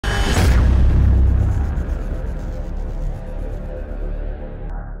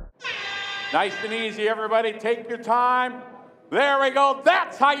Nice and easy, everybody. Take your time. There we go.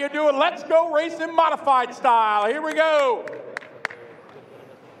 That's how you do it. Let's go racing modified style. Here we go.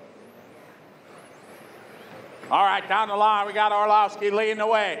 All right, down the line, we got Orlowski leading the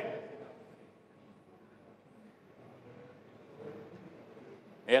way.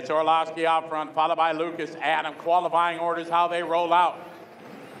 It's Orlowski out front, followed by Lucas, Adam. Qualifying orders, how they roll out.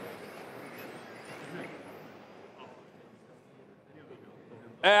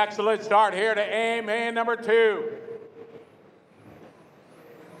 Excellent start here to AMA number 2.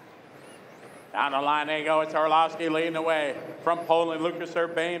 Down the line they go. It's Orlowski leading the way. From Poland, Lucas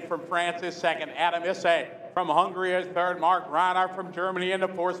Urbain. From France is second. Adam Isse. From Hungary is third. Mark Reinhardt from Germany in the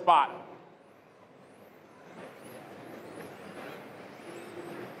 4th spot.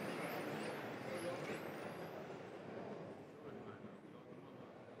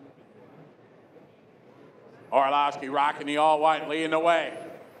 Orlowski rocking the all-white, leading the way.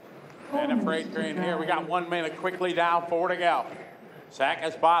 And the freight train here. We got 1 minute quickly down, 4 to go.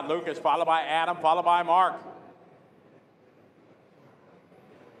 Second spot, Lucas, followed by Adam, followed by Mark.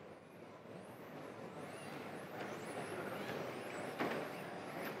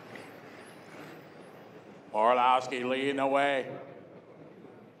 Orlowski leading the way.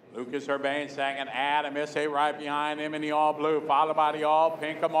 Lucas Urbain second, Adam Isse right behind him in the all blue, followed by the all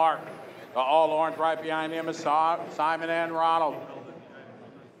pink of Mark. The all orange right behind him is Simon and Ronald.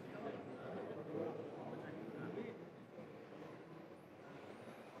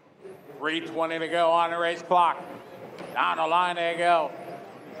 .320 to go on the race clock. Down the line they go.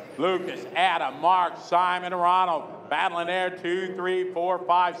 Lucas, Adam, Mark, Simon, Ronald. Battling there, 2, 3, 4,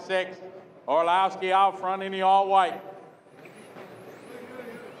 5, 6. Orlowski out front in the all white.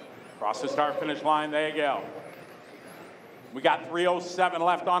 Across the start finish line, there you go. We got 3:07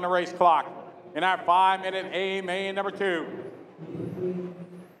 left on the race clock in our 5-minute AMA number 2.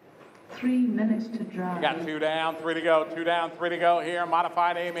 3 minutes to drive. We got 2 down, 3 to go. 2 down, 3 to go here.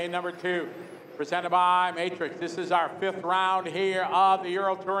 Modified AMA number 2, presented by Matrix. This is our 5th round here of the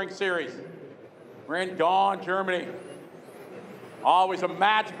Euro Touring Series. We're in Daun, Germany. Always a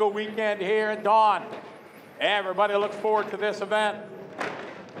magical weekend here in Daun. Everybody looks forward to this event.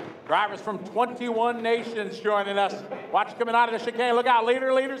 Drivers from 21 nations joining us. Watch coming out of the chicane. Look out,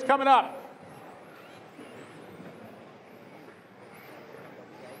 leaders coming up.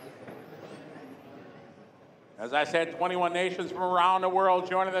 As I said, 21 nations from around the world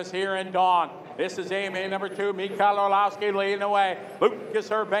joining us here in Daun. This is AMA number 2, Mikhail Orlowski leading the way. Lucas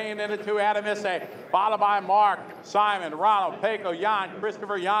Urbain in the 2, Adam Isse, followed by Mark, Simon, Ronald, Peko, Jan,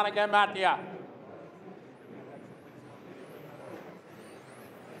 Christopher, Yannick, and Mattia.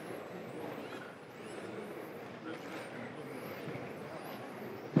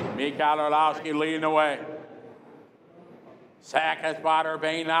 Mikhail Orlowski leading the way. Second spot,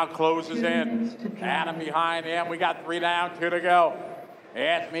 Urbain now closes in. Adam behind him. We got 3 down, 2 to go.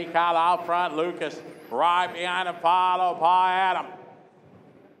 It's Mikhail out front. Lucas right behind him, followed by Adam.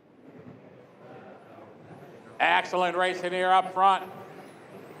 Excellent racing here up front.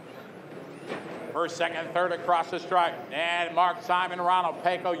 First, second, third across the stripe. And Mark, Simon, Ronald,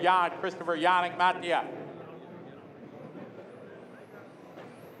 Peko, Jan, Christopher, Yannick, Mattia.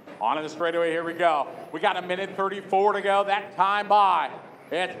 On the straightaway, here we go. We got 1:34 to go. That time by.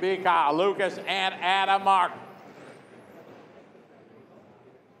 It's Mikhail, Lucas, and Adam Mark.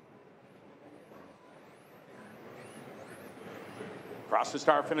 Across the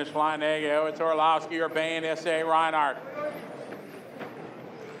start-finish line, there you go. It's Orlowski, Urbain, Isse, Reinhardt.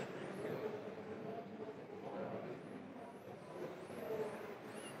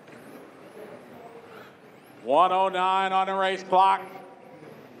 .109 on the race clock.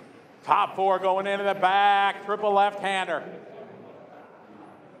 Top 4 going into the back, triple left-hander.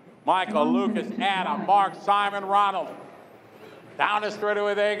 Michael, Lucas, Adam, Mark, Simon, Ronald. Down the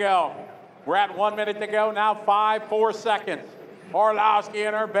straightaway they go. We're at 1 minute to go now, 5-4 seconds. Orlowski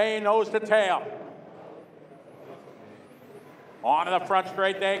and Urbain nose to tail. On to the front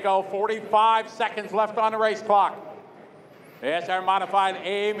straight they go, 45 seconds left on the race clock. It's our modified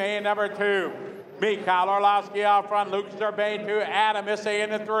AMA number 2. Mikhail Orlowski out front, Lucas Urbain 2, Adam Isse in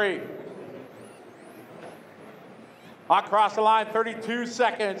the 3. Across the line, 32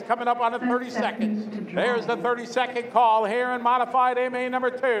 seconds, coming up on the 30 seconds. There's the 30-second call here in modified AMA number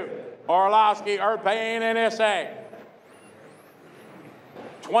 2. Orlowski, Urbain, and Isse.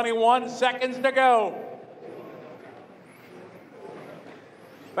 21 seconds to go.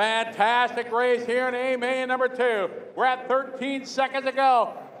 Fantastic race here in AMA number 2. We're at 13 seconds to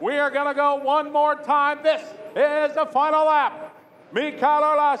go. We are going to go one more time. This is the final lap. Mikhail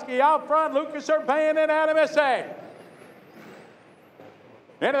Orlowski out front, Lucas Urbain and Adam Isse.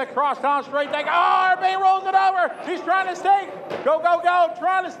 Into the crosstown straight. They go. Oh, RB rolls it over. She's trying to stay. Go, go, go.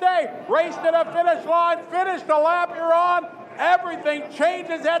 Trying to stay. Race to the finish line. Finish the lap you're on. Everything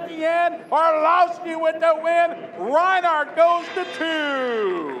changes at the end. Orlowski with the win. Reinhardt goes to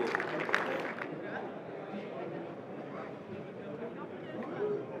 2.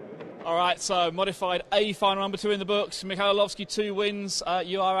 All right, so modified A final number 2 in the books. Michał Orlowski, 2 wins.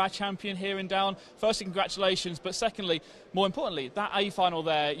 You are our champion here in Daun. Firstly, congratulations. But secondly, more importantly, that A final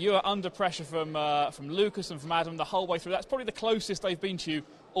there, you are under pressure from Lucas and from Adam the whole way through. That's probably the closest they've been to you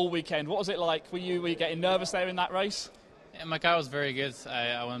all weekend. What was it like? Were you getting nervous there in that race? Yeah, my car was very good.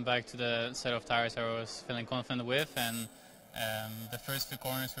 I went back to the set of tires I was feeling confident with, and the first few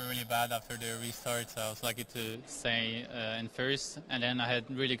corners were really bad after the restart, so I was lucky to stay in first, and then I had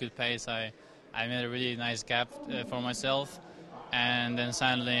really good pace. I made a really nice gap for myself, and then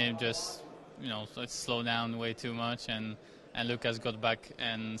suddenly just, it slowed down way too much, and Lucas got back,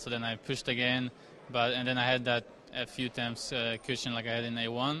 and so then I pushed again, and then I had that a few times cushion like I had in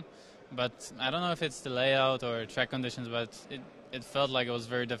A1, but I don't know if it's the layout or track conditions, but it felt like it was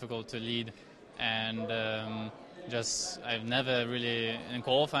very difficult to lead, and I've never really, in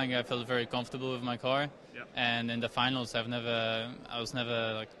qualifying I felt very comfortable with my car, and in the finals I was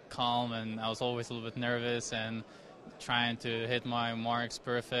never like calm, and I was always a little bit nervous and trying to hit my marks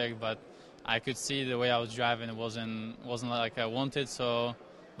perfect, but I could see the way I was driving it wasn't like I wanted,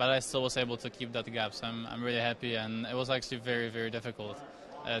 but I still was able to keep that gap, so I'm really happy, and it was actually very, very difficult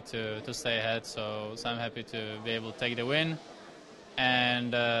to stay ahead, so I'm happy to be able to take the win.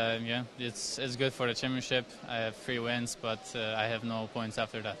 And it's good for the championship. I have 3 wins, but I have no points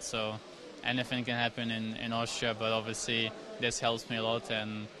after that. So anything can happen in Austria, but obviously this helps me a lot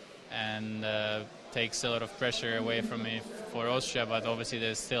and takes a lot of pressure away from me for Austria. But obviously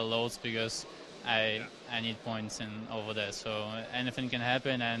there's still loads because I need points over there. So anything can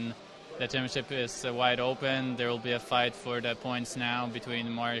happen, and the championship is wide open. There will be a fight for the points now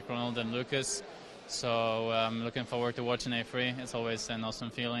between Mark, Ronald, and Lucas. So I'm looking forward to watching A3. It's always an awesome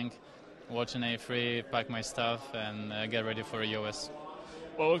feeling. Watching A3, pack my stuff, and get ready for the US.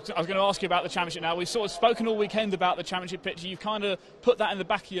 Well, I was going to ask you about the championship now. We've sort of spoken all weekend about the championship picture. You've kind of put that in the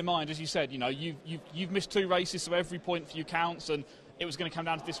back of your mind, as you said. You've missed 2 races, so every point for you counts, and it was going to come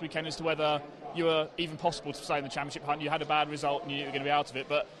down to this weekend as to whether you were even possible to stay in the championship hunt. You had a bad result and you were going to be out of it.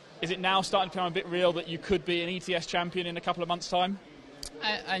 But is it now starting to become a bit real that you could be an ETS champion in a couple of months' time?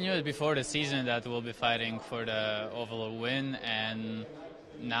 I knew it before the season that we'll be fighting for the overall win, and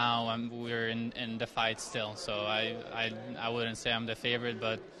now we're in the fight still. So I wouldn't say I'm the favorite,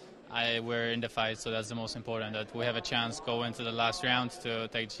 but we're in the fight, so that's the most important, that we have a chance to go into the last round to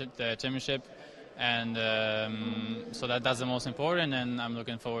take the championship, and so that's the most important, and I'm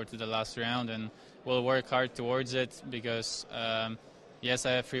looking forward to the last round, and we'll work hard towards it because yes,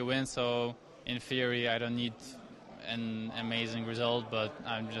 I have 3 wins, so in theory I don't need an amazing result, but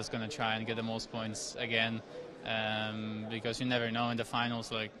I'm just going to try and get the most points again, because you never know in the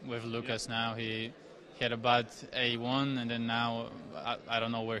finals, like with Lucas now, he had a bad A1, and then now I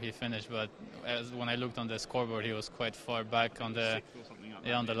don't know where he finished, but when I looked on the scoreboard he was quite far back on the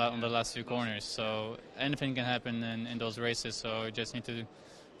last few corners, so anything can happen in those races, so you just need to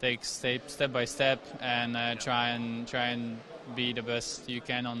take step by step and try and be the best you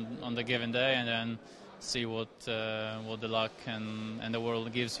can on the given day, and then see what the luck and the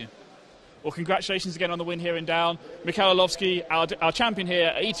world gives you. Well, congratulations again on the win here in Daun. Michał Orlowski, our champion here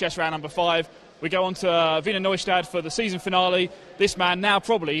at ETS round number 5. We go on to Wiener Neustadt for the season finale. This man now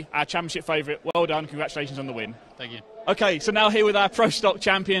probably our championship favourite. Well done, congratulations on the win. Thank you. Okay, so now here with our Pro Stock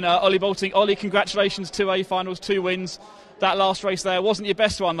champion, Ollie Bolting. Ollie, congratulations, 2 A finals, 2 wins. That last race there wasn't your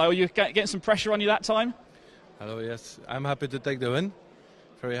best one though. Were you getting some pressure on you that time? Hello, yes. I'm happy to take the win.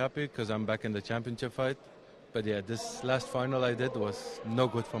 Very happy because I'm back in the championship fight. But yeah, this last final I did was no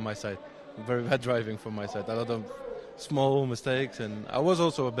good from my side. Very bad driving from my side. A lot of small mistakes, and I was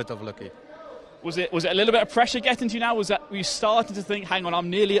also a bit of lucky. Was it a little bit of pressure getting to you now? Were you starting to think, hang on, I'm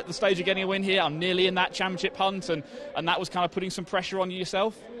nearly at the stage of getting a win here, I'm nearly in that championship hunt, and that was kind of putting some pressure on you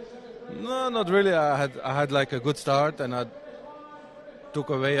yourself? No, not really. I had like a good start, and I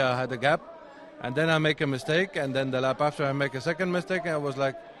had a gap, and then I make a mistake, and then the lap after I make a second mistake, and I was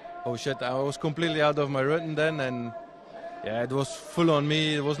like, oh shit, I was completely out of my rhythm then, and yeah, it was full on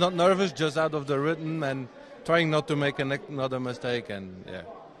me. It was not nervous, just out of the rhythm and trying not to make another mistake, and yeah.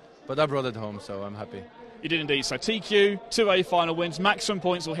 But I brought it home, so I'm happy. You did indeed. So TQ, 2A final wins, maximum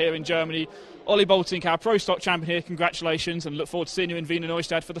points all here in Germany. Ollie Bolting, our Pro Stock champion here, congratulations, and look forward to seeing you in Wiener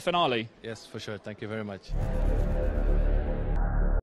Neustadt for the finale. Yes, for sure. Thank you very much.